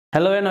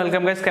Hello and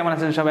welcome guys, কেমন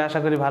আছেন সবাই? আশা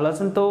করি ভালো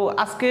আছেন। তো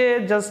আজকে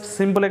জাস্ট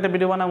সিম্পল একটা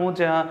ভিডিও বানাবো।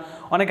 যে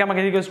অনেকে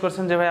আমাকে রিকোয়েস্ট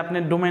করছেন যে ভাই আপনি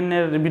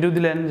ডোমেইনের ভিডিও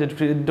দিলেন যে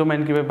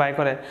ডোমেইন কীভাবে বাই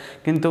করে,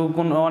 কিন্তু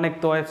অনেক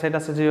তো ওয়েবসাইট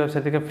আছে যে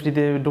ওয়েবসাইট থেকে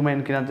ফ্রিতে ডোমেইন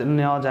কিনা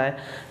নেওয়া যায়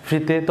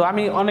ফ্রিতে। তো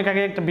আমি অনেক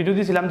আগে একটা ভিডিও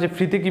দিয়েছিলাম যে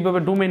ফ্রিতে কীভাবে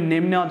ডোমেইন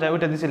নেম নেওয়া যায়,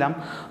 ওইটা দিয়েছিলাম।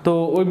 তো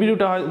ওই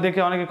ভিডিওটা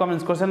দেখে অনেকে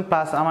কমেন্টস করছেন,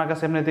 প্লাস আমার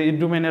কাছে এমনিতে এই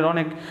ডোমেইনের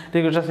অনেক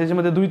রিকোয়েস্ট আছে। এর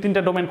মধ্যে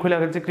 2-3টা ডোমেইন খুলে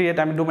গেছে ক্রিয়েট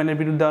আমি ডোমেইনের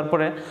ভিডিও দেওয়ার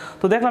পরে।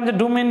 তো দেখলাম যে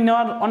ডোমেইন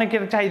নেওয়ার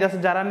অনেকের চাহিদা আছে,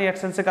 যারা নিয়ে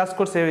অ্যাডসেন্সে কাজ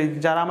করছে,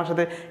 যারা আমার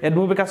সাথে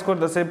অ্যাডমোবে কাজ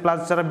করতেছে, প্লাস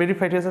যারা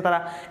ভেরিফাইড হয়েছে তারা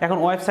এখন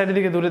ওয়েবসাইটের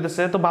দিকে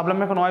দৌড়েতেছে। তো ভাবলাম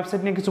এখন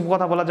ওয়েবসাইট নিয়ে কিছু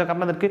কথা বলা যাক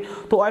আপনাদেরকে।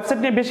 তো ওয়েবসাইট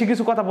নিয়ে বেশি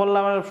কিছু কথা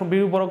বললাম, আমার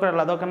ভিডিও বড় করে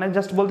আলাদা দরকার নেই।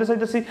 জাস্ট বলতে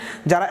চাইতেছি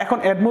যারা এখন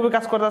অ্যাডমোবে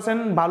কাজ করতেছেন,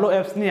 ভালো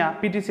অ্যাপস নিয়ে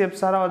পিটিসি অ্যাপস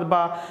ছাড়া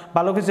বা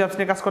ভালো কিছু অ্যাপস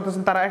নিয়ে কাজ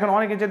করতেছেন, তারা এখন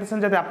অনেকে চাইতেছেন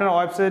যাতে আপনার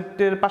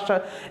ওয়েবসাইটের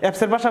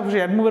অ্যাপসের পাশাপাশি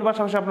অ্যাডমোবের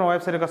পাশাপাশি আপনার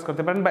ওয়েবসাইটে কাজ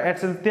করতে পারেন বা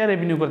অ্যাডসেন্স দিয়ে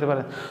রেভিনিউ করতে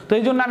পারেন। তো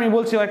এই জন্য আমি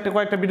বলছি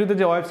কয়েকটা ভিডিওতে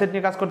যে ওয়েবসাইট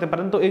নিয়ে কাজ করতে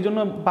পারেন। তো এই জন্য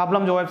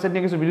ভাবলাম যে ওয়েবসাইট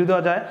নিয়ে কিছু ভিডিও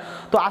দেওয়া যায়।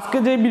 তো আজকে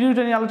যে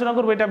ভিডিওটা নিয়ে আলোচনা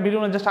করবো, এটা ভিডিও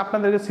জাস্ট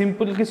আপনাদেরকে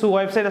সিম্পল কিছু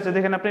ওয়েবসাইট আছে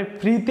যেখানে আপনি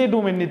ফ্রিতে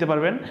ডোমেইন নিতে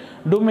পারবেন,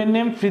 ডোমেইন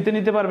নেম ফ্রিতে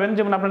নিতে পারবেন।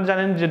 যেমন আপনারা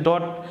জানেন যে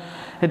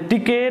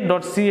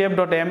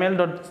 .tk.cf.ml.ga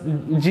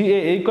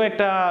এই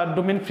কয়েকটা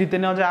ডোমেইন ফ্রিতে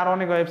নেওয়া যায়। আর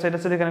অনেক ওয়েবসাইট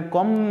আছে যেখানে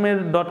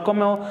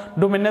 .com-এও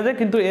ডোমেইন নেওয়া যায়,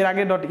 কিন্তু এর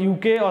আগে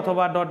 .uk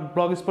অথবা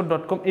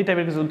 .blogspot.com এই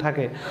টাইপের কিছু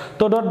থাকে।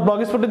 তো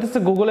 .blogspot হচ্ছে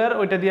গুগলের,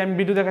 ওইটা দিয়ে আমি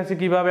ভিডিও দেখাইছি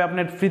কীভাবে আপনি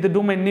ফ্রিতে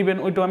ডোমেইন নেবেন,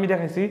 ওইটাও আমি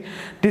দেখাইছি,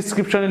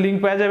 ডিসক্রিপশনে লিঙ্ক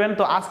পেয়ে যাবেন।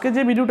 তো আজকে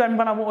যে ভিডিওটা আমি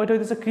বানাবো ওইটা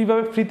হচ্ছে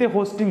কীভাবে ফ্রিতে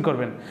হোস্টিং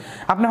করবেন।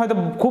 আপনি হয়তো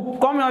খুব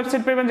কম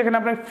ওয়েবসাইট পাবেন যেখানে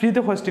আপনি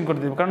ফ্রিতে হোস্টিং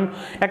করতে দেবেন, কারণ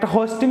একটা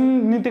হোস্টিং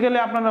নিতে গেলে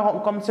আপনার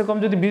কমসে কম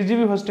যদি 20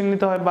 GB হোস্টিং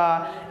নিতে হয় বা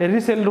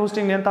রিসেল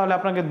হোস্টিং নেন, তাহলে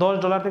আপনাকে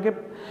 $10 থেকে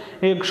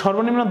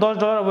সর্বনিম্ন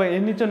 $10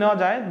 এর নিচে নেওয়া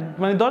যায়,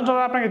 মানে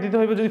 $10 আপনাকে দিতে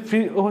হবে যদি ফ্রি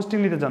হোস্টিং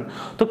নিতে চান।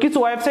 তো কিছু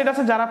ওয়েবসাইট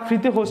আছে যারা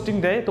ফ্রিতে হোস্টিং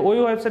দেয়, তো ওই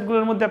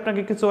ওয়েবসাইটগুলোর মধ্যে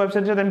আপনাকে কিছু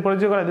ওয়েবসাইটের সাথে আমি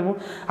পরিচয় করে দেবো।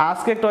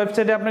 আজকে একটা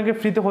ওয়েবসাইটে আপনাকে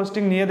ফ্রিতে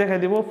হোস্টিং নিয়ে দেখাই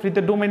দেবো,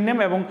 ফ্রিতে ডোমেইন নেম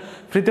এবং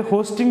ফ্রিতে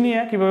হোস্টিং নিয়ে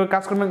কীভাবে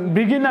কাজ করবেন।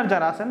 বিগিনার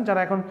যারা আছেন, যারা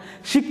এখন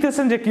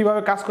শিখতেছেন যে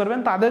কীভাবে কাজ করবেন,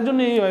 তাদের জন্য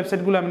এই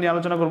ওয়েবসাইটগুলো আমি নিয়ে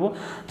আলোচনা করবো,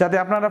 যাতে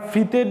আপনারা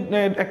ফ্রিতে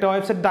একটা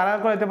ওয়েবসাইট দাঁড়া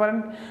করাতে পারেন।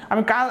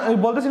 আমি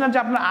বলতেছি না যে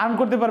আপনারা আর্ন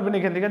করতে পারবেন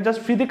এখান থেকে,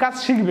 জাস্ট ফ্রিতে কাজ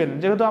শিখবেন।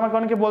 যেহেতু আমাকে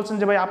অনেকে বলছেন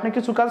যে ভাই আপনি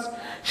কিছু কাজ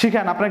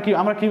শিখান,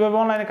 আমরা কীভাবে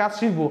অনলাইনে কাজ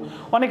শিখবো।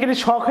 অনেকেরই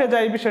শখ হয়ে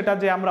যায় এই বিষয়টা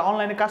যে আমরা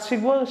অনলাইনে কাজ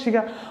শিখবো,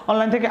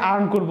 অনলাইন থেকে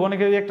আর্ন করবো।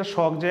 অনেকেরই একটা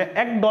শখ যে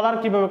 $1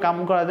 কীভাবে কাম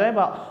করা যায়,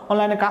 বা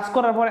অনলাইনে কাজ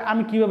করার পরে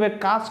আমি কীভাবে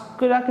কাজ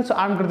করে কিছু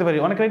আর্ন করতে পারি।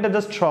 অনেকের এটা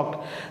জাস্ট শখ,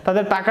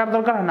 তাদের টাকার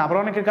দরকার হয় না। আবার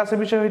অনেকের কাছে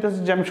বিষয় হইতেছে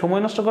যে আমি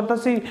সময় নষ্ট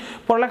করতেছি,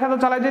 পড়ালেখা তো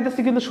চালাই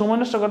যাইতেছি কিন্তু সময়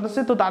নষ্ট করতেছি।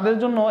 তো তাদের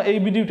জন্য এই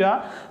ভিডিওটা,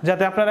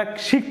 যাতে আপনারা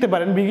শিখতে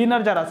পারেন,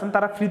 বিগিনার যারা আছেন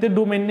তারা ফ্রিতে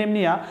ডোমেইন নেম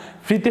নিয়ে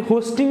ফ্রিতে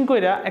হোস্টিং করে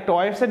একটা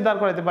ওয়েবসাইট দাঁড়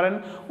করাতে পারেন,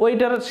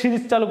 ওইটার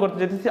সিরিজ চালু করতে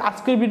যেতেছি।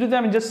 আজকের ভিডিওতে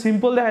আমি জাস্ট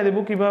সিম্পল দেখাই দেবো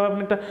কীভাবে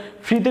আপনি একটা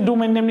ফ্রিতে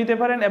ডোমেইন নেম নিতে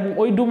পারেন এবং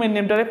ওই ডোমেইন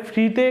নেমটারে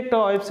ফ্রিতে একটা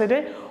ওয়েবসাইটে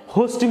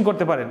হোস্টিং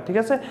করতে পারেন। ঠিক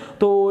আছে?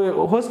 তো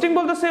হোস্টিং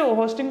বলতেছে,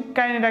 হোস্টিং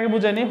কাহিনীটা আগে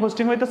বুঝায়নি।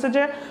 হোস্টিং হইতেছে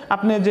যে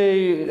আপনি যে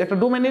একটা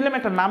ডোমেইন নিলেন,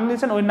 একটা নাম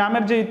নিয়েছেন, ওই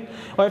নামের যে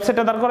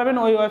ওয়েবসাইটটা দাঁড় করাবেন,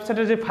 ওই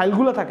ওয়েবসাইটের যে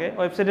ফাইলগুলো থাকে,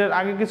 ওয়েবসাইটের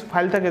আগে কিছু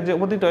ফাইল থাকে, যে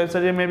প্রতিটা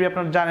ওয়েবসাইটে মেবি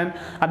আপনারা জানেন,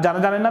 আর যারা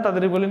জানেন না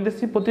তাদেরই বলে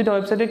দিচ্ছি, প্রতিটা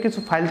ওয়েবসাইটে কিছু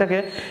ফাইল থাকে।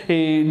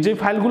 এই যে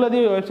ফাইলগুলো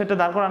দিয়ে ওয়েবসাইটটা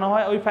দাঁড় করানো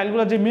হয়, ওই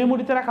ফাইলগুলো যে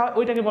মেমোরিতে রাখা হয়,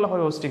 ওইটাকে বলা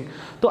হয় হোস্টিং।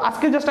 তো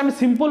আজকে জাস্ট আমি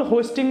সিম্পল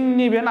হোস্টিং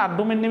নেবেন আর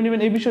ডোমেইন নেম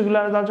নেবেন, এই বিষয়গুলো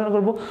আলোচনা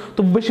করবো।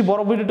 তো বেশি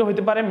বড় ভিডিওটা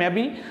হতে পারে,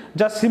 মেবি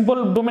জাস্ট সিম্পল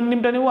ডোমেইন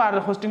নেমটা নেবো আর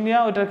হোস্টিং নিয়ে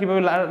ওইটা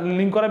কীভাবে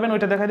লিঙ্ক করাবেন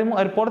ওইটা দেখাই দেবো।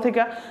 এরপর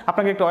থেকে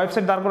আপনাকে একটা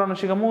ওয়েবসাইট দাঁড় করানো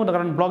শেখাবো,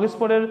 কারণ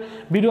ব্লগস্পটের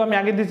ভিডিও আমি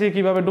আগে দিয়েছি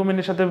কীভাবে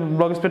ডোমেইনের সাথে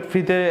ব্লগস্পট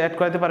ফ্রিতে অ্যাড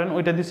করাতে পারেন,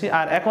 ওইটা দিছি।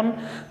 আর এখন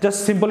জাস্ট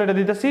সিম্পল এটা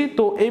দিতেছি।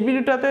 তো এই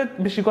ভিডিওটাতে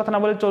বেশি কথা না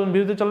বলে চলুন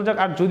ভিডিওতে চলে যাক।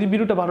 আর যদি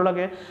ভিডিওটা ভালো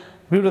লাগে,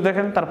 ভিডিও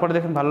দেখেন, তারপরে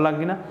দেখেন ভালো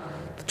লাগে না।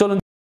 চলুন।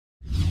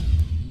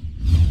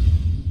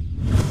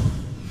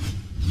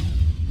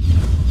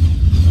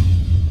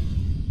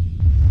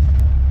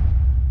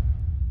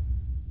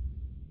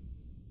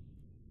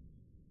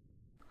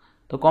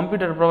 তো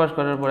কম্পিউটার প্রবেশ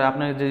করার পরে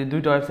আপনার যে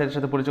দুইটা ওয়েবসাইটের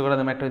সাথে পরিচয় করা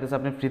দেবেন, একটা হইতেছে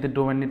আপনি ফ্রিতে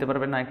ডোমেইন নিতে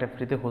পারবেন, না একটা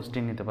ফ্রিতে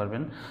হোস্টিং নিতে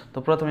পারবেন। তো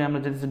প্রথমে আমরা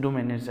যেতেছি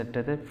ডোমেইনের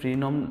সাইটটাতে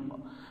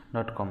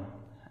freenom.com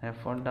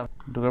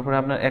ঢোকার পরে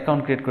আপনার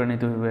অ্যাকাউন্ট ক্রিয়েট করে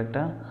নিতে হবে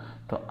একটা।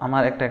 তো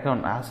আমার একটা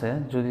অ্যাকাউন্ট আছে,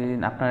 যদি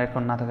আপনার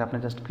অ্যাকাউন্ট না থাকে আপনি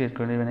জাস্ট ক্রিয়েট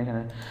করে নেবেন।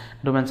 এখানে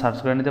ডোমেইন সার্চ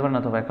করে নিতে পারেন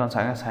অথবা অ্যাকাউন্ট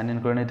সাইন ইন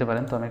করে নিতে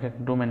পারেন। তো আমি একটা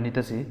ডোমেইন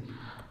নিতেছি,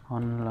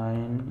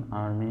 অনলাইন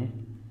আর্মি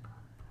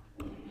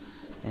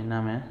এই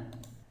নামে।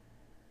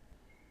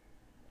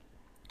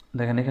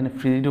 দেখেন এখানে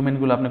ফ্রি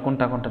ডোমেইনগুলো আপনি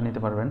কোনটা নিতে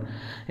পারবেন।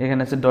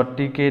 এখানে আছে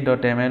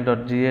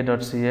 .tk.ml.ga.cf.gq।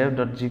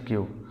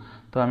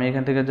 তো আমি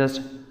এখান থেকে জাস্ট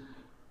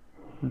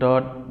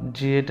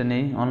 .ga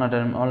নেই,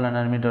 অনলাইন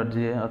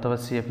আর্মি.ga অথবা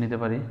cf নিতে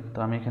পারি। তো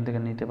আমি এখান থেকে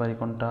নিতে পারি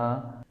কোনটা।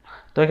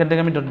 তো এখান থেকে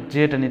আমি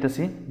 .ga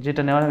নিতেছি।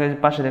 যেটা নেওয়ার আগে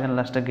পাশে দেখেন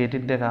লাস্টটা গেট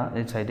ইট দেখা,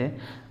 এই সাইডে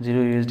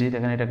 $0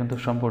 দেখেন, এটা কিন্তু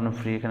সম্পূর্ণ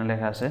ফ্রি এখানে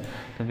লেখা আছে।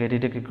 তো গেট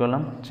ইটে ক্লিক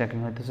করলাম, চেকিং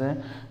হইতেছে,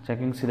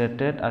 চেকিং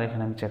সিলেক্টেড, আর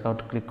এখানে আমি চেক আউট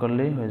ক্লিক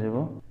করলেই হয়ে যাব।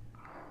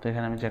 তো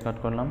এখানে আমি চেক আউট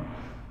করলাম।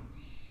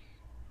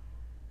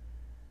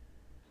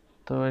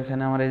 তো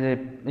এখানে আমার এই যে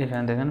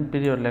এখানে দেখেন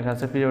পিরিয়ড লেখা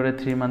আছে, পিরিয়ডে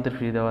 3 মান্থের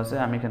ফ্রি দেওয়া আছে।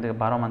 আমি এখান থেকে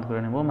 12 মান্থ করে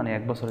নেব, মানে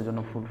 1 বছরের জন্য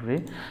ফুল ফ্রি।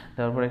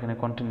 দেওয়ার পর এখানে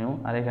কন্টিনিউ,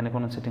 আর এখানে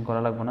কোনো সেটিং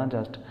করা লাগবে না,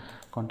 জাস্ট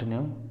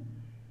কন্টিনিউ।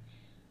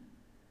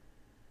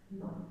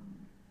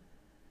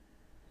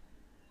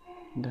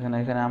 দেখেন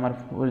এখানে আমার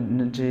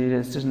যে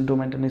রেজিস্ট্রেশন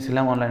ডোমেইনটা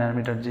নিয়েছিলাম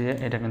online-army.ga,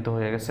 এটা কিন্তু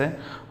হয়ে গেছে।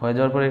 হয়ে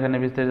যাওয়ার পর এখানে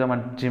বিস্তারিত আমার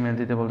জিমেল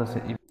দিতে বলতেছে।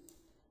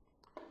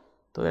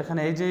 তো এখানে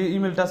এই যে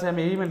ইমেলটা আছে,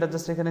 আমি এই ইমেলটা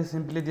জাস্ট এখানে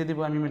সিম্পলি দিয়ে দিব।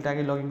 আমি ইমেলটা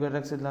আগে লগ ইন করে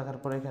রাখছি, রাখার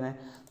পরে এখানে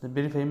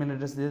ভেরিফাই ইমেল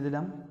অ্যাড্রেস দিয়ে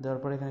দিলাম। দেওয়ার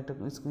পরে এখানে একটা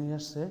স্ক্রিন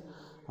আসছে।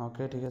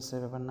 ওকে, ঠিক আছে,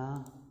 ব্যাপার না।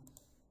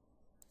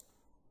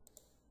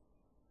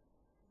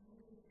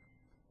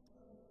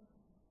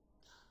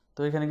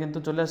 তো এখানে কিন্তু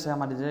চলে আসছে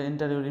আমার যে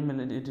ইন্টারভিউর ইমেল,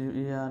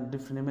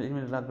 ডিফারেন্ট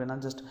ইমেল লাগবে না,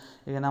 জাস্ট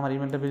এখানে আমার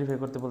ইমেলটা ভেরিফাই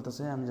করতে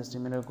বলতেছে। আমি জাস্ট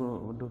ইমেলে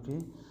ঢুকি,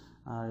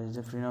 আর এই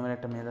যে ফ্রি নামের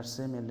একটা মেল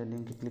আসছে, মেলের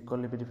লিঙ্কে ক্লিক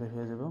করলে ভেরিফাই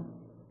হয়ে যাব।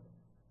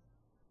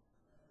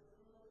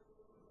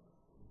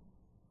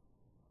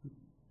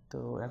 তো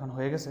এখন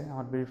হয়ে গেছে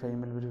আমার ভেরিফাই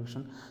ইমেল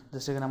ভেরিফিকেশন।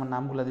 জাস্ট এখানে আমার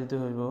নামগুলো দিতে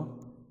হইব।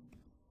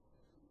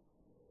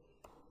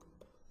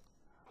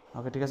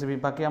 ওকে, ঠিক আছে।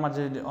 বাকি আমার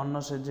যে অন্য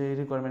যে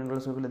রিকোয়ারমেন্টগুলো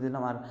সেগুলো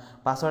দিলাম, আর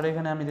পাসওয়ার্ড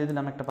এখানে আমি দিয়ে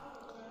দিলাম একটা।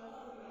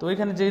 তো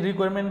এখানে যে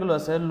রিকোয়ারমেন্টগুলো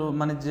আছে,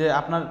 মানে যে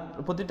আপনার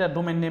প্রতিটা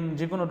ডোমেন নেম,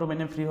 যে কোনো ডোমেন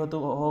নেম ফ্রি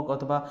হোক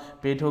অথবা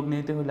পেইড হোক,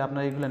 নিতে হলে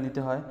আপনার এগুলো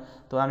নিতে হয়।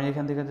 তো আমি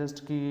এখান থেকে জাস্ট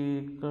কি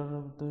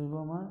করতে হইব,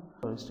 আমার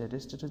স্টেট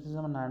হচ্ছে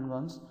আমার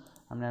নারায়ণগঞ্জ।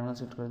 আমি নারায়ণগঞ্জ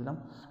সিলেক্ট করে দিলাম।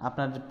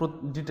 আপনার যে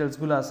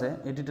ডিটেলসগুলো আছে,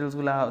 এই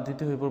ডিটেলসগুলো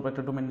দিতে হইব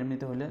একটা ডোমেন নেম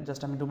নিতে হলে।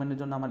 জাস্ট আমি ডোমেনের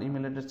জন্য আমার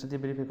ইমেল অ্যাড্রেসটা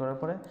দিয়ে ভেরিফাই করার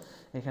পরে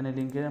এখানে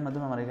লিঙ্কের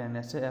মাধ্যমে আমার এখানে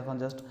নিয়ে আসছে। এখন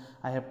just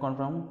I have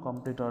confirm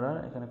complete order,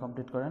 এখানে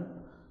কমপ্লিট করেন।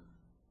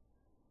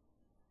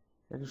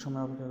 একটু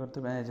সময় অপেক্ষা করতে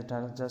হবে। যেটা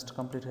জাস্ট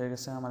কমপ্লিট হয়ে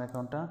গেছে আমার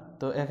অ্যাকাউন্টটা।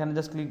 তো এখানে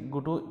just click go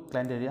to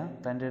client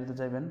এরিয়াতে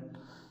যাবেন।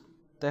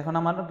 তো এখন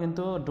আমার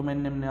কিন্তু ডোমেইন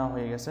নেম নেওয়া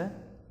হয়ে গেছে।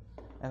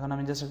 এখন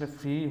আমি জাস্ট একটা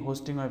ফ্রি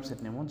হোস্টিং ওয়েবসাইট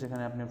নেব,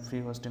 যেখানে আপনি ফ্রি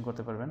হোস্টিং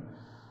করতে পারবেন।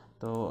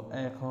 তো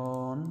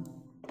এখন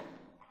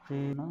ফ্রি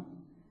না,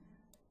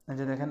 এই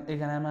যে দেখেন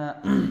এখানে আমার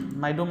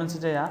মাই ডোমেন্সে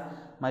যাই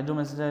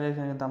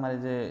এখানে কিন্তু আমার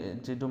এই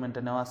যে ডোমেনটা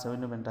নেওয়া আছে ওই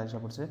ডোমেনটা এসে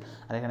পড়ছে।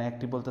 আর এখানে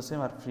অ্যাক্টিভ বলতেছে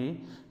আর ফ্রি।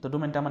 তো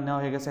ডোমেনটা আমার নেওয়া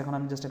হয়ে গেছে। এখন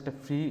আমি জাস্ট একটা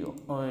ফ্রি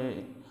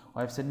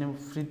ওয়েবসাইট নিয়ে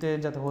ফ্রিতে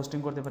যাতে হোস্টিং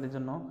করতে পারি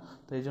জন্য।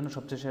 তো এই জন্য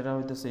সবচেয়ে সেরা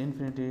হইতেছে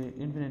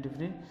ইনফিনিটি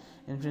ফ্রি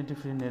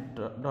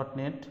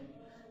 .net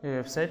এই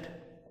ওয়েবসাইট।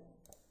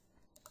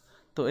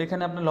 তো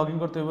এখানে আপনার লগ ইন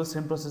করতে হবে,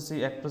 সেম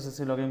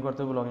প্রসেসই লগ ইন করতে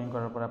হবে। লগ ইন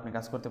করার পর আপনি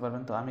কাজ করতে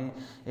পারবেন। তো আমি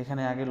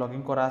এখানে আগে লগ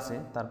ইন করা আছে,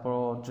 তারপর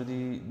যদি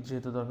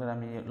যেহেতু দরকার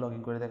আমি লগ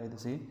ইন করে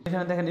দেখাইতেছি।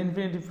 এখানে দেখেন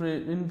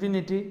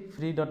ইনফিনিটি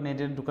ফ্রি .net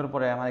এর ঢোকার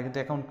পরে আমার কিন্তু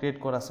অ্যাকাউন্ট ক্রিয়েট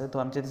করা আছে। তো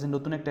আমি চাইতেছি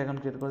নতুন একটা অ্যাকাউন্ট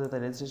ক্রিয়েট করতে, তাই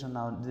রেজিস্ট্রেশন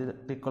নাও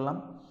ক্লিক করলাম।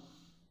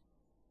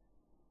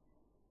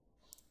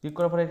 ক্লিক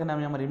করার পরে এখানে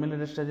আমি আমার ইমেল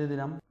অ্যাড্রেসটা দিয়ে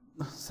দিলাম।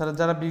 স্যার,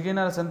 যারা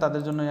বিগিনার আছেন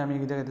তাদের জন্য আমি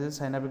দেখাইতেছি,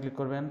 সাইন আপে ক্লিক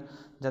করবেন,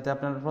 যাতে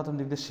আপনারা প্রথম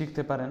দিক দিয়ে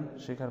শিখতে পারেন,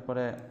 শেখার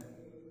পরে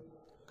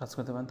কাজ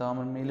করতে পারেন। তো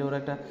আমার মেইলে ওরা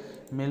একটা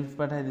মেল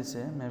পাঠিয়ে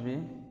দিছে, মেবি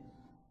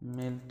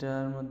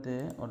মেলটার মধ্যে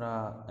ওরা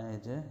এই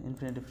যে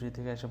ইনফিনিটি ফ্রি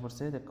থেকে এসে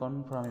পড়ছে,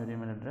 কনফার্ম ইউর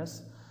ইমেল অ্যাড্রেস।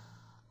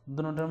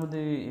 দুটোটার মধ্যে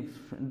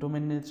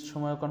ডোমেনের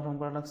সময় কনফার্ম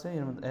করা লাগছে।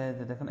 এর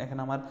মধ্যে দেখেন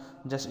এখানে আমার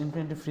জাস্ট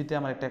ইনফিনিটি ফ্রিতে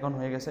আমার একটা অ্যাকাউন্ট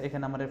হয়ে গেছে।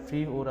 এখানে আমার ফ্রি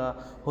ওরা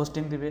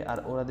হোস্টিং দিবে, আর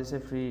ওরা দিছে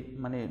ফ্রি,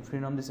 মানে ফ্রি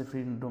নাম দিছে ফ্রি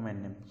ডোমেন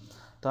নেম।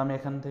 তো আমি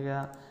এখান থেকে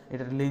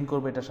এটা লিঙ্ক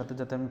করবো এটার সাথে,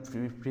 যাতে আমি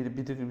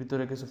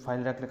ভিতরে কিছু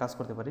ফাইল রাখলে কাজ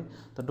করতে পারি।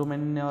 তো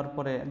ডোমেন নেওয়ার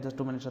পরে জাস্ট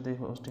ডোমেনের সাথে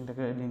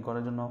হোস্টিংটাকে লিঙ্ক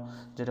করার জন্য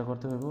যেটা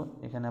করতে হইব,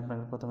 এখানে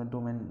আপনাকে প্রথমে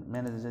ডোমেন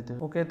ম্যানেজে যেতে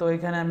হবে। ওকে, তো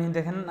এখানে আমি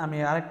দেখেন আমি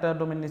আরেকটা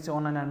ডোমেন নিচ্ছি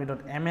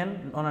online-army.ml।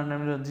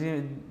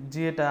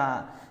 online-army.ga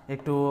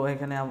একটু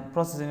এখানে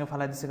প্রসেসিংয়ে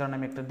ফেলাই দিচ্ছি, কারণ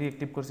আমি একটা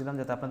ডিএক্টিভ করছিলাম,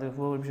 যাতে আপনাদের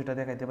পুরো বিষয়টা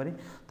দেখাইতে পারি।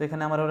 তো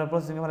এখানে আমার ওরা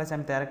প্রসেসিংয়ে ফেলাইছি,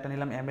 আমি আরেকটা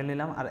নিলাম এমএল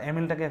নিলাম, আর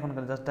এমএলটাকে এখন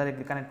জাস্ট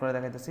ডাইরেক্টলি কানেক্ট করে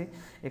দেখাইতেছি।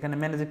 এখানে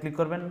ম্যানেজে ক্লিক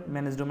করবেন,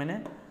 ম্যানেজ ডোমেনে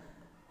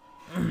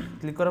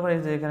ক্লিক করার পরে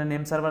যে এখানে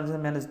নেম সার্ভার যে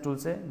ম্যানেজ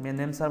টুলসে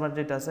নেম সার্ভার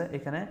যেটা আছে,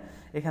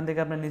 এখান থেকে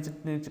আপনি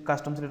নিচে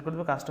কাস্টম সিলেক্ট করে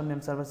দেবেন। কাস্টম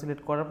নেম সার্ভার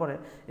সিলেক্ট করার পরে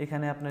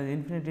এখানে আপনার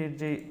ইনফিনিটির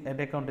যে অ্যাড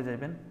অ্যাকাউন্টে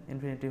যাবেন,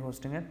 ইনফিনিটি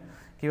হোস্টিংয়ের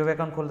কীভাবে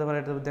অ্যাকাউন্ট খুলতে পারে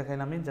এটা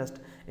দেখাইলাম আমি। জাস্ট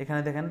এখানে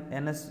দেখেন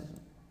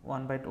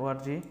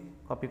ns1byte.org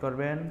কপি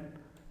করবেন,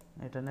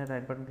 এটা নিয়ে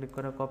রাইট বাটন ক্লিক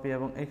করে কপি,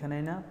 এবং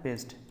এখানেই না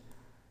পেস্ট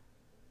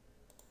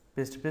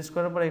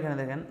করার পরে এখানে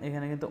দেখেন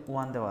এখানে কিন্তু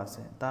 1 দেওয়া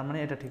আছে, তার মানে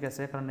এটা ঠিক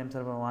আছে, কারণ নেম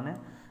সার্ভার 1-এ,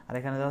 আর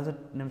এখানে দেওয়া আছে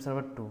নেম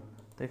সার্ভার 2।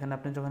 তো এখানে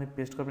আপনি যখন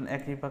পেস্ট করবেন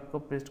একই বাক্য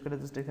পেস্ট করে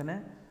জাস্ট এখানে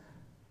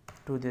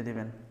 2 দিয়ে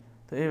দিবেন।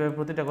 তো এইভাবে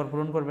প্রতিটা ঘর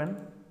পূরণ করবেন।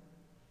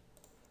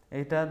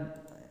 এইটা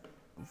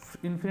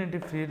ইনফিনিটি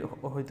ফ্রি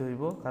হইতে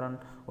হইব, কারণ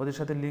ওদের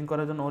সাথে লিঙ্ক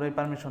করার জন্য ওরাই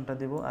পারমিশনটা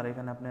দিব, আর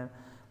এখানে আপনার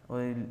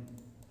ওই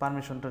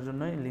পারমিশনটার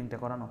জন্যই লিঙ্কটা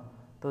করানো।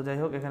 তো যাই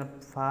হোক, এখানে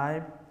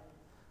 5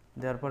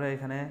 দেওয়ার পরে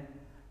এখানে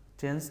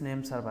চেঞ্জ নেম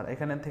সার্ভার,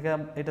 এখানে থেকে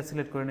এটা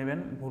সিলেক্ট করে নেবেন,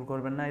 ভুল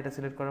করবেন না। এটা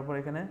সিলেক্ট করার পর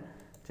এখানে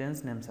চেঞ্জ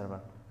নেম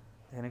সার্ভার,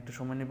 এখানে একটু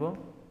সময় নিব।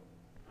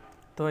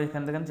 তো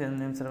এখানে দেখেন চেঞ্জ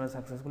নেম সার্ভার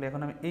সাকসেসফুলি।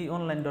 এখন আমি এই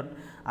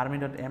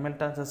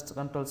online.army.ml-টা জাস্ট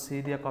Ctrl+C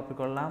দিয়ে কপি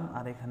করলাম,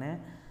 আর এখানে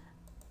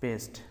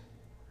পেস্ট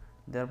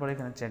দেওয়ার পরে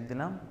এখানে চেক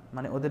দিলাম,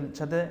 মানে ওদের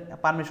সাথে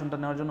পারমিশনটা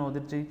নেওয়ার জন্য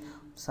ওদের যেই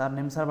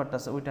নেম সার্ভারটা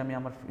আছে ওইটা আমি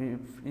আমার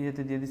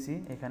ইয়েতে দিয়ে দিছি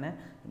এখানে,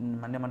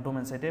 মানে আমার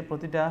ডোমেন সাইটে।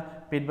 প্রতিটা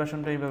পেড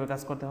ভার্সনটা এইভাবে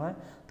কাজ করতে হয়।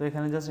 তো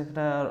এখানে জাস্ট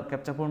একটা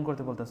ক্যাপচা পূরণ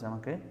করতে বলতেছে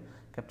আমাকে,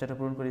 ক্যাপচাটা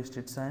পূরণ করি,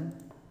 স্ট্রিট সাইন,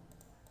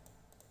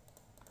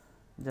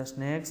 জাস্ট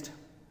নেক্সট,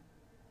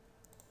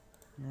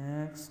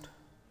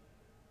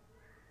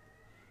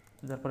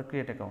 তারপর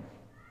ক্রিয়েট অ্যাকাউন্ট,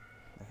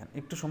 দেখেন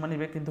একটু সময়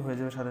নেবে কিন্তু হয়ে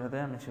যাবে সাথে সাথে,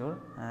 আমি শিওর।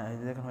 এই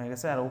যে দেখেন হয়ে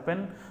গেছে। আর ওপেন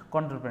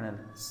কন্ট্রোল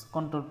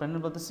প্যানেল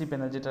বলতে সি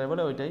প্যানেল যেটা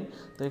বলে ওইটাই।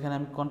 তো এখানে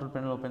আমি কন্ট্রোল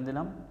প্যানেল ওপেন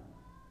দিলাম,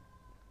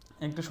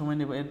 একটু সময়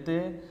নেব। এতে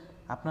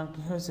আপনার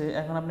কী হয়েছে,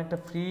 এখন আপনি একটা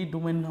ফ্রি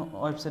ডোমেন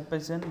ওয়েবসাইট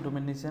পাইছেন,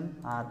 ডোমেন নিয়েছেন।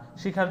 আর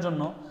শেখার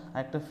জন্য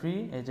একটা ফ্রি,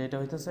 এই যে এটা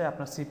হইতেছে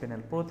আপনার সি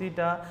প্যানেল।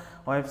 প্রতিটা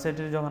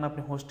ওয়েবসাইটের যখন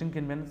আপনি হোস্টিং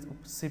কিনবেন,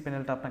 সি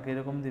প্যানেলটা আপনাকে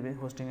এরকম দিবে,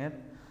 হোস্টিংয়ের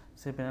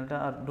সি প্যানেলটা।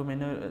 আর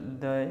ডোমেনও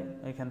দেয়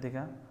এখান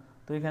থেকে।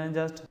 তো এখানে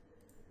জাস্ট,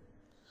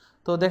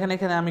 তো দেখেন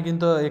এখানে আমি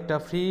কিন্তু একটা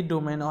ফ্রি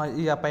ডোমেন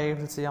পাই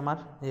ফেলছি আমার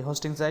এই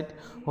হোস্টিং সাইট।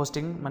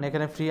 হোস্টিং মানে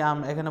এখানে ফ্রি,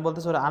 এখানে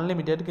বলতেছে ওরা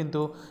আনলিমিটেড, কিন্তু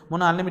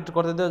মনে আনলিমিটেড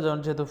করতে দেওয়া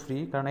যেহেতু ফ্রি,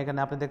 কারণ এখানে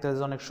আপনি দেখতে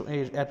পাচ্ছেন অনেক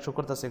অ্যাড শো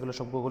করতেছে, এগুলো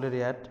সব গুগলের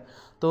অ্যাড।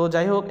 তো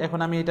যাই হোক, এখন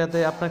আমি এটাতে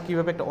আপনার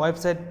কীভাবে একটা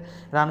ওয়েবসাইট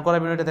রান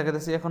করাবেন এটা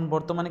দেখাতেছি। এখন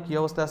বর্তমানে কী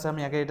অবস্থা আছে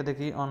আমি আগে এটা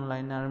দেখি।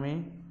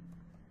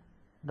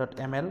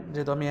 onlinearmy.ml,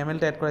 যেহেতু আমি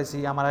এমএলটা অ্যাড করাইছি,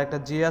 আমার একটা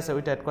জি আছে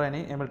ওইটা অ্যাড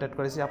করাইনি, এমএলটা অ্যাড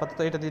করেছি। আপাতত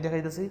এটা দিয়ে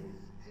দেখাইতেছি।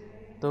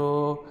 তো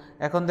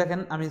এখন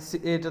দেখেন আমি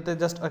এটাতে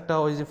জাস্ট একটা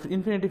ওই যে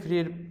ইনফিনিটি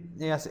ফ্রির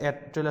অ্যাড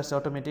চলে আসছে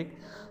অটোমেটিক।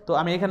 তো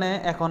আমি এখানে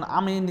এখন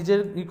আমি নিজের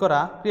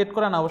ক্রিয়েট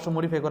করা না, অবশ্য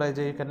মডিফাই করা,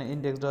 যে এখানে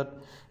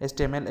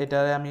index.html এটা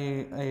আমি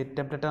এই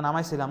টেমপ্লেটটা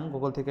নামাইছিলাম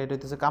গুগল থেকে। এটা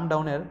হচ্ছে কাম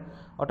ডাউনের,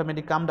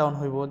 অটোমেটিক কাম ডাউন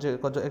হইব, যে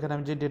এখানে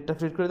আমি যে ডেটটা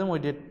ফিট করে দেবো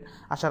ওই ডেট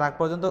আসার আগ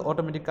পর্যন্ত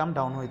অটোমেটিক কাম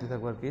ডাউন হইতে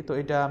থাকবে আর কি। তো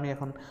এটা আমি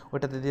এখন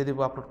ওইটাতে দিয়ে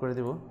দেবো, আপলোড করে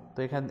দেবো। তো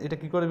এখানে এটা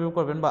কী করে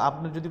করবেন, বা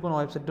আপনার যদি কোনো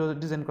ওয়েবসাইট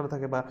ডিজাইন করা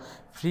থাকে বা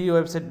ফ্রি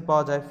ওয়েবসাইট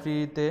পাওয়া যায়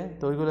ফ্রিতে,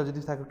 তো ওইগুলো যদি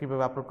থাকে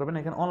কীভাবে আপলোড করবেন,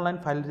 এখানে অনলাইন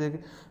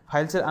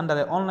ফাইলসের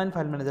আন্ডারে অনলাইন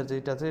ফাইল ম্যানেজার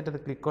যেটা আছে এটাতে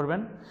ক্লিক করবেন।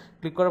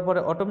 ক্লিক করার পরে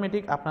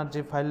অটোমেটিক আপনার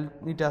যে ফাইল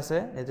এটা আছে,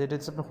 এই যে এটা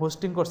হচ্ছে আপনি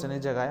হোস্টিং করছেন,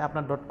 এই জায়গায়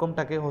আপনার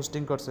 .comটাকে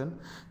হোস্টিং করছেন।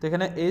 তো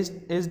এখানে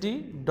HD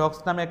ডক্স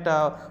নামে একটা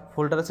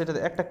ফোল্ডার আছে,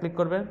 এটাতে একটা ক্লিক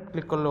করবেন।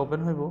 ক্লিক করলে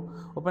ওপেন হইব।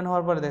 ওপেন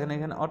হওয়ার পরে দেখেন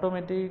এখানে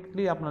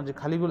অটোমেটিকলি আপনার যে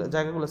খালিগুলো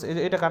জায়গাগুলো আছে,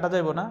 এটা কাটা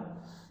যাইব না।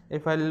 এই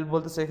ফাইল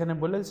বলতেছে, এখানে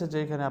বলেছে যে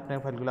এখানে আপনি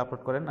ফাইলগুলো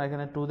আপলোড করেন। আর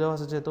এখানে 2 দেওয়া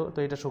আছে যেহেতু, তো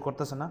এটা শো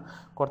করতেছে না,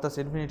 করতেছে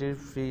ইনফিনিটি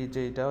ফ্রি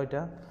যে এটা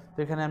ওইটা। তো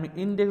এখানে আমি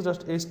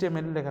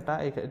index.html লেখাটা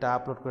এটা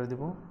আপলোড করে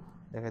দিব,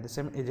 দেখাই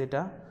দিচ্ছে এই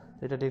যেটা,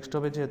 এটা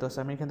ডেস্কটপে যেহেতু আছে।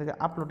 আমি এখান থেকে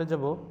আপলোডে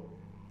যাব,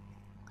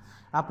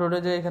 আপলোডে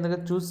যে এখান থেকে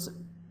চুজ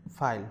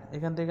ফাইল,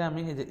 এখান থেকে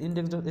আমি এই যে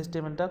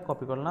index.htmlটা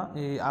কপি করলাম,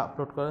 এই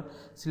আপলোড করে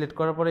সিলেক্ট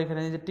করার পরে এখানে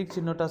এই যে টিক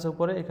চিহ্নটা আছে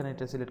উপরে, এখানে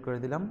এটা সিলেক্ট করে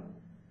দিলাম।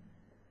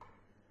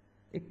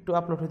 একটু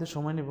আপলোড হইতে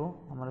সময় নিব,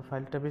 আমার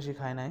ফাইলটা বেশি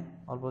খায় নাই,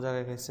 অল্প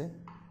জায়গায় খাইছে।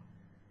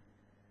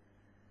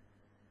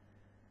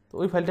 তো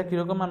ওই ফাইলটা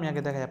কীরকম আমি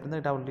আগে দেখাই আপনাদের,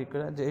 ডাবল ক্লিক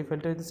করে, যে এই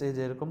ফাইলটা হইতেছে এই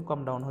যে এরকম কম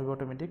ডাউন হইবে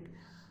অটোমেটিক।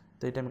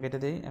 তো এটা আমি কেটে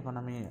দিই। এখন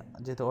আমি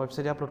যেহেতু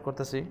ওয়েবসাইটে আপলোড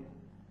করতেছি,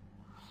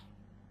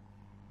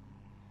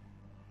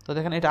 তো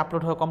দেখেন এটা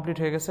আপলোড হওয়া কমপ্লিট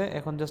হয়ে গেছে।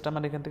 এখন জাস্ট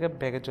আমার এখান থেকে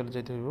ব্যাগে চলে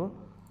যেতে হইব,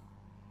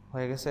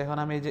 হয়ে গেছে। এখন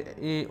আমি এই যে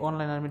এই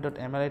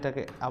onlinearmy.ml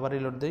এটাকে আবার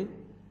রিলোড দিই।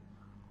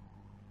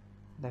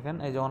 দেখেন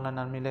এই যে অনলাইন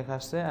আর্মি লেখা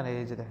আসছে। আর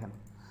এই যে দেখেন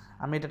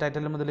আমি এটা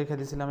টাইটেলের মধ্যে লিখে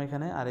দিয়েছিলাম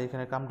এখানে। আর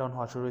এখানে কাম ডাউন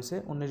হওয়া শুরু হয়েছে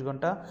 19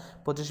 ঘন্টা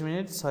 25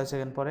 মিনিট 6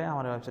 সেকেন্ড পরে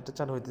আমার ওয়েবসাইটটা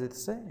চালু হইতে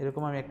যেতেছে।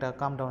 এরকম আমি একটা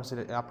কাম ডাউন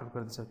আপলোড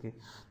করে দিচ্ছি আর কি।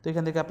 তো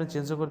এখান থেকে আপনি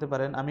চেঞ্জও করতে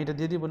পারেন, আমি এটা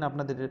দিয়ে দিব না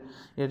আপনাদের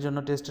এর জন্য,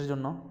 টেস্টের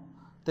জন্য।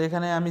 তো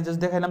এখানে আমি জাস্ট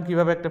দেখাইলাম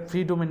কীভাবে একটা ফ্রি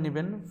ডোমেন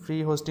নেবেন, ফ্রি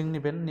হোস্টিং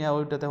নেবেন, নিয়ে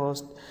ওইটাতে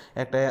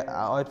একটা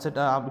ওয়েবসাইট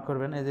আপলোড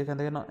করবেন। এই যে এখান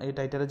থেকে এই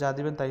টাইটেলে যা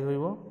দিবেন তাই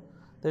হইব।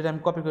 তো এটা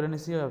আমি কপি করে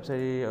নিছি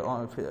ওয়েবসাইট,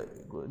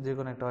 যে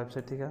কোনো একটা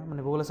ওয়েবসাইট থেকে,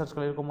 মানে গুগলে সার্চ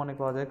করলে এরকম অনেক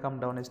পাওয়া যায় কাম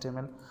ডাউন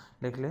HTML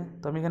লিখলে।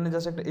 তো আমি এখানে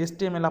জাস্ট একটা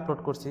HTML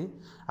আপলোড করছি।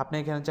 আপনি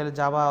এখানে চাইলে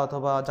জাভা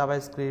অথবা জাভা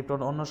স্ক্রিপ্ট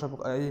অন্য সব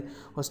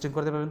হোস্টিং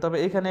করতে পারবেন। তবে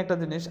এখানে একটা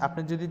জিনিস,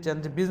 আপনি যদি চান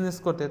যে বিজনেস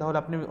করতে, তাহলে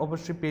আপনি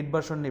অবশ্যই পেইড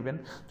ভার্সন নেবেন।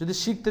 যদি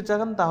শিখতে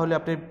চান তাহলে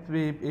আপনি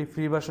এই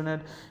ফ্রি ভার্সনের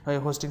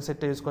হোস্টিং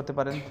সাইটটা ইউজ করতে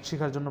পারেন।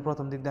 শেখার জন্য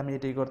প্রথম দিক দিয়ে আমি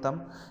এটাই করতাম।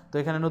 তো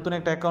এখানে নতুন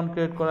একটা অ্যাকাউন্ট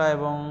ক্রিয়েট করা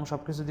এবং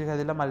সব কিছু দেখাই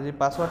দিলাম। আর যে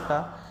পাসওয়ার্ডটা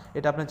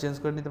এটা আপনি চেঞ্জ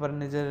করে নিতে পারেন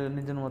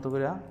নিজের মতো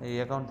করে এই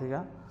অ্যাকাউন্ট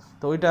থেকে।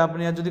 তো ওইটা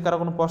আপনি যদি কারো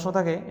কোনো প্রশ্ন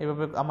থাকে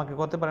এভাবে আমাকে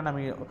করতে পারেন,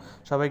 আমি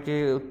সবাইকে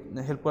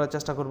হেল্প করার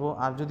চেষ্টা করব।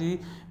 আর যদি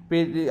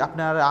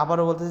আপনার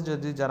আবারও বলতেছি,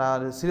 যদি যারা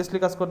সিরিয়াসলি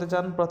কাজ করতে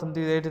চান প্রথম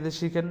দিকে এটাতে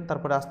শিখেন,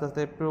 তারপরে আস্তে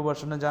আস্তে প্রো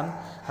ভার্সনে যান,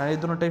 কারণ এই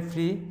দুটোটাই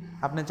ফ্রি।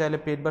 আপনি চাইলে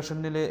পেড ভার্সন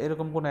নিলে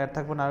এরকম কোনো অ্যাড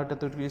থাকবে না, আর ওইটা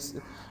তো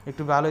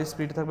একটু ভালো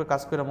স্পিড থাকবে,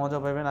 কাজ করে মজা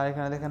পাবেন। আর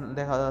এখানে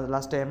দেখা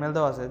লাস্টে ML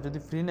দেওয়া আছে, যদি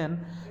ফ্রি নেন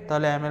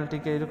তাহলে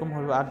MLটিকে এরকম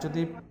হবে, আর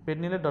যদি পেড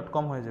নিলে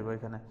 .com হয়ে যাবে,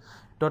 এখানে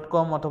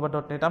 .com অথবা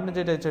 .net আপনি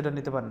যেটা ইচ্ছে এটা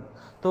নিতে পারেন।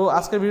 তো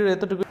আজকের ভিডিও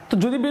এতটুকু। তো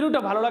যদি ভিডিওটা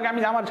ভালো লাগে,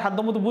 আমি আমার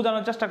সাধ্যমতো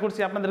বোঝানোর চেষ্টা করছি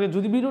আপনাদেরকে।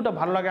 যদি ভিডিওটা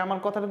ভালো লাগে, আমার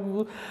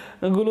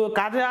কথাগুলো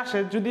কাজে আসে,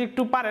 যদি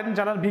একটু পারেন,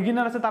 যারা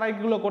বিগিনার আছে তারা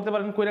এগুলো করতে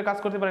পারেন, করে কাজ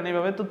করতে পারেন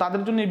এইভাবে। তো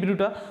তাদের জন্য এই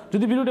ভিডিওটা,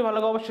 যদি ভিডিওটা ভালো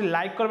লাগে অবশ্যই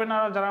লাইক করবেন।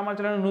 আর যারা আমার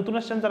চ্যানেলে নতুন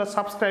আসছেন যারা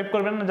সাবস্ক্রাইব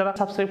করবেন না, যারা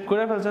সাবস্ক্রাইব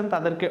করে ফেলছেন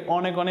তাদেরকে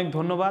অনেক অনেক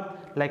ধন্যবাদ।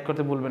 লাইক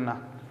করতে ভুলবেন না।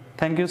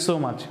 Thank you so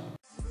much.